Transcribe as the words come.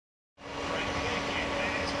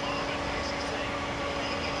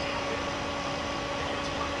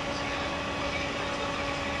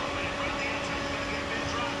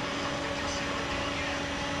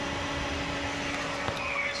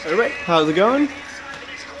Alright, how's it going?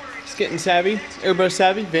 Just getting savvy. Everybody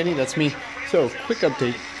savvy? Vinny, that's me. So, quick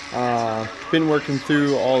update. Been working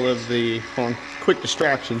through all of the, hold on, quick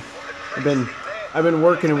distraction. I've been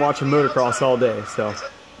working and watching motocross all day, so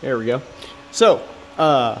there we go. So,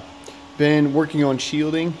 been working on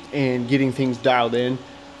shielding and getting things dialed in.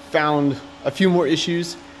 Found a few more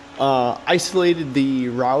issues. Isolated the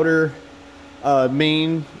router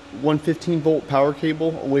main 115 volt power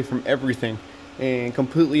cable away from everything and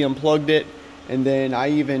completely unplugged it. And then I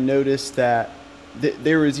even noticed that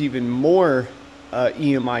there was even more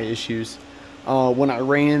EMI issues when I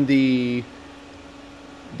ran the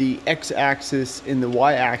x-axis and the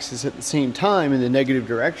y-axis at the same time in the negative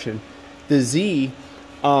direction. The Z,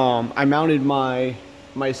 I mounted my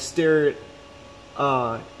Starrett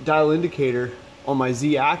dial indicator on my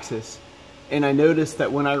Z-axis, and I noticed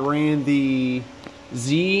that when I ran the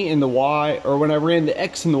Z and the Y, or when I ran the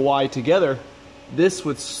X and the Y together, this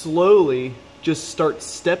would slowly just start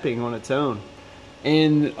stepping on its own.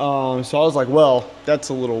 And so I was like, well, that's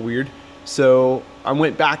a little weird. So I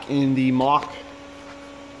went back in the mock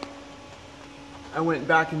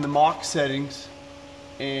settings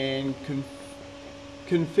and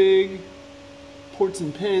config ports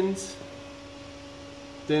and pins,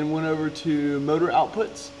 then went over to motor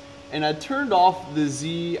outputs, and I turned off the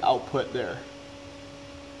Z output there.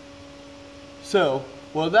 So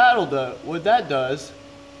what that does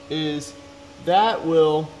is that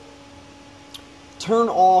will turn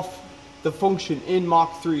off the function in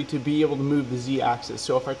Mach 3 to be able to move the Z axis.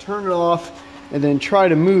 So if I turn it off and then try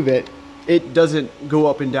to move it, it doesn't go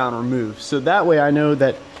up and down or move. So that way I know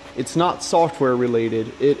that it's not software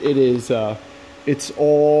related. It's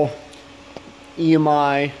all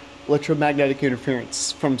EMI, electromagnetic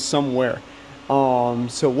interference from somewhere.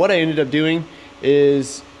 So what I ended up doing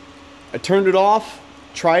is I turned it off,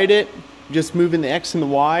 tried it, just moving the X and the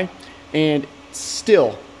Y, and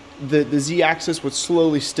still the Z axis would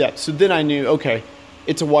slowly step. So then I knew, okay,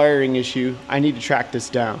 it's a wiring issue. I need to track this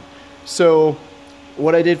down. So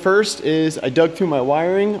what I did first is I dug through my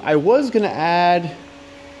wiring. I was gonna add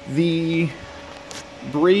the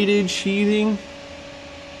braided shield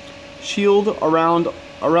around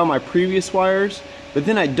my previous wires, but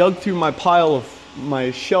then I dug through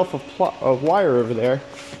my shelf of wire over there,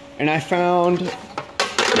 and I found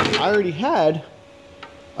I already had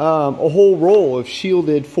a whole roll of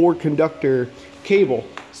shielded 4-conductor cable.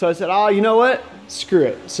 So I said, you know what? Screw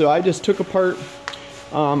it. So I just took apart,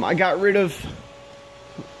 I got rid of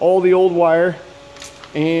all the old wire,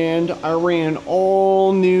 and I ran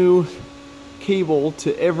all new cable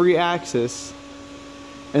to every axis.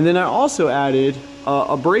 And then I also added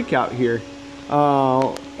a breakout here.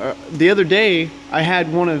 The other day I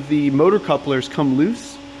had one of the motor couplers come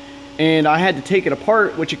loose, and I had to take it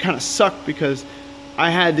apart, which it kind of sucked because I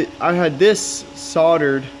had this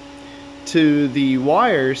soldered to the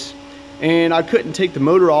wires, and I couldn't take the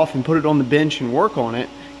motor off and put it on the bench and work on it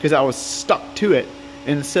because I was stuck to it.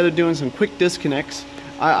 And instead of doing some quick disconnects,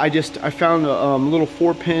 I found a little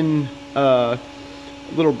 4-pin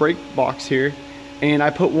little brake box here, and I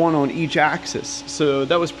put one on each axis. So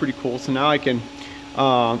that was pretty cool. So now I can,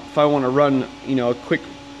 if I want to run, a quick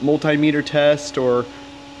multimeter test or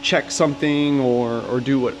check something or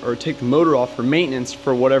take the motor off for maintenance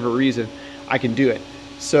for whatever reason, I can do it.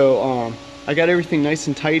 So I got everything nice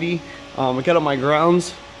and tidy. I got all my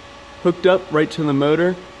grounds hooked up right to the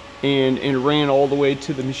motor and ran all the way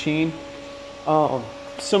to the machine.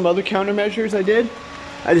 Some other countermeasures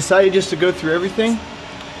I decided just to go through everything.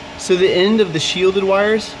 So the end of the shielded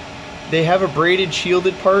wires, they have a braided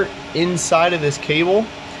shielded part inside of this cable.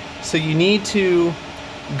 So you need to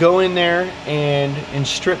go in there and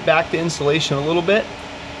strip back the insulation a little bit.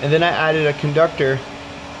 And then I added a conductor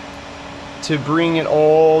to bring it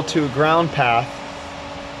all to a ground path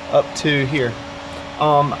up to here.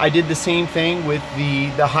 I did the same thing with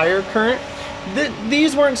the higher current.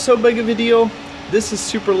 These weren't so big of a deal. This is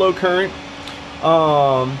super low current.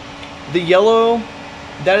 The yellow,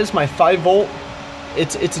 that is my 5 volt.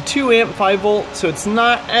 It's a 2 amp 5 volt, so it's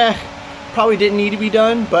not, probably didn't need to be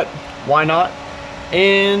done, but why not?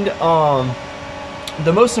 And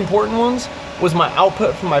the most important ones was my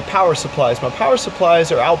output from my power supplies. My power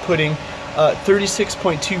supplies are outputting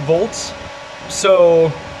 36.2 volts.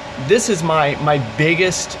 So this is my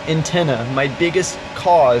biggest antenna, my biggest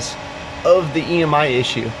cause of the EMI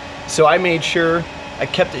issue. So I made sure I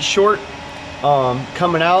kept it short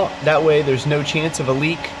coming out. That way there's no chance of a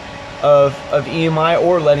leak of EMI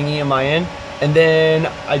or letting EMI in. And then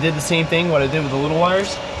I did the same thing, what I did with the little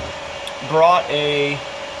wires. Brought a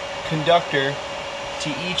conductor to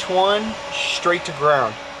each one straight to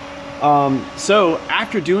ground. So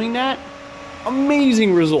after doing that,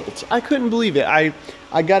 amazing results. I couldn't believe it. I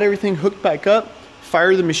got everything hooked back up,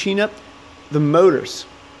 fired the machine up. The motors,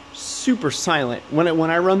 super silent. When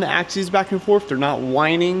I run the axes back and forth, they're not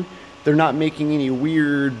whining. They're not making any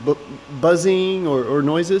weird buzzing or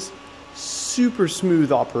noises. Super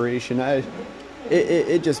smooth operation.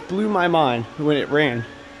 It just blew my mind when it ran.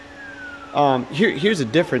 Here's a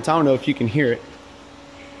difference. I don't know if you can hear it,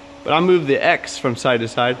 but I moved the X from side to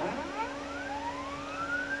side.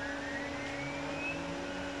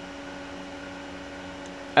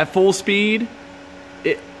 At full speed,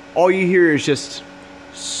 all you hear is just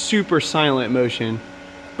super silent motion.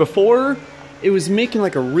 Before, it was making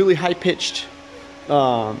like a really high-pitched,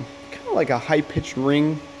 kind of like a high-pitched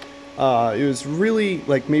ring. It was really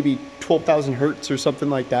like maybe 12,000 hertz or something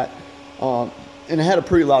like that. And it had a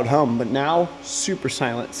pretty loud hum, but now super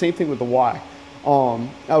silent. Same thing with the Y.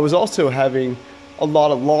 I was also having a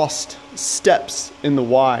lot of lost steps in the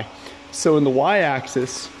Y. So in the Y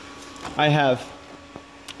axis, I have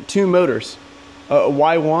two motors.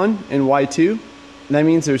 Y1 and Y2. That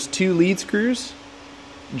means there's two lead screws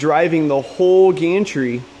driving the whole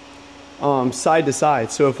gantry side to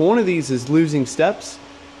side. So if one of these is losing steps,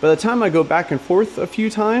 by the time I go back and forth a few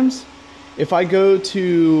times, if I go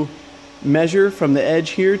to measure from the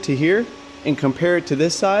edge here to here and compare it to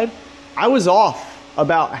this side, I was off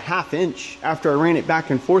about a ½ inch after I ran it back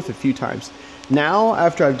and forth a few times. Now,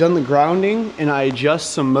 after I've done the grounding and I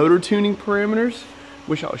adjust some motor tuning parameters,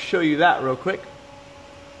 which I'll show you that real quick.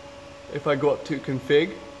 If I go up to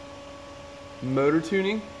config, motor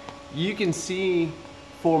tuning, you can see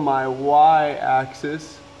for my Y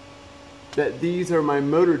axis that these are my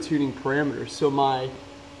motor tuning parameters. So my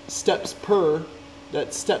steps per,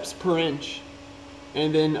 that's steps per inch,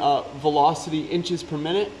 and then velocity inches per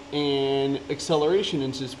minute and acceleration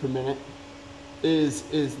inches per minute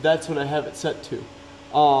is that's what I have it set to.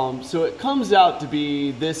 So it comes out to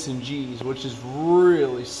be this in G's, which is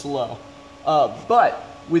really slow. But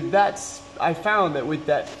with that, I found that with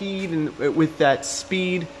that feed and with that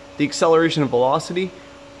speed, the acceleration and velocity,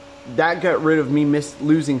 that got rid of me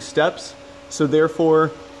losing steps. So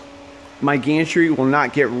therefore, my gantry will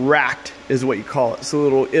not get racked, is what you call it.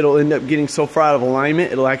 So it'll end up getting so far out of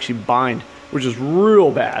alignment, it'll actually bind, which is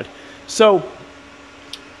real bad. So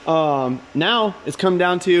now it's come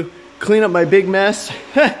down to clean up my big mess.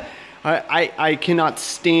 I cannot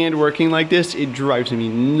stand working like this. It drives me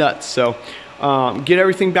nuts. So get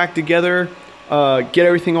everything back together, get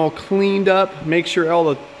everything all cleaned up, make sure all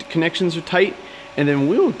the connections are tight, and then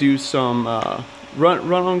we'll do some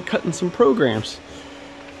run on cutting some programs.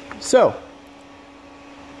 So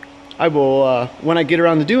I will, when I get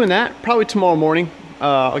around to doing that, probably tomorrow morning,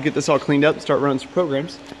 I'll get this all cleaned up and start running some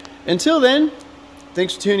programs. Until then,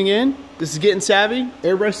 thanks for tuning in. This is Getting Savvy,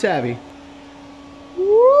 Airbrush Savvy.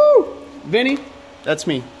 Woo! Vinny, that's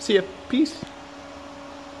me. See ya. Peace.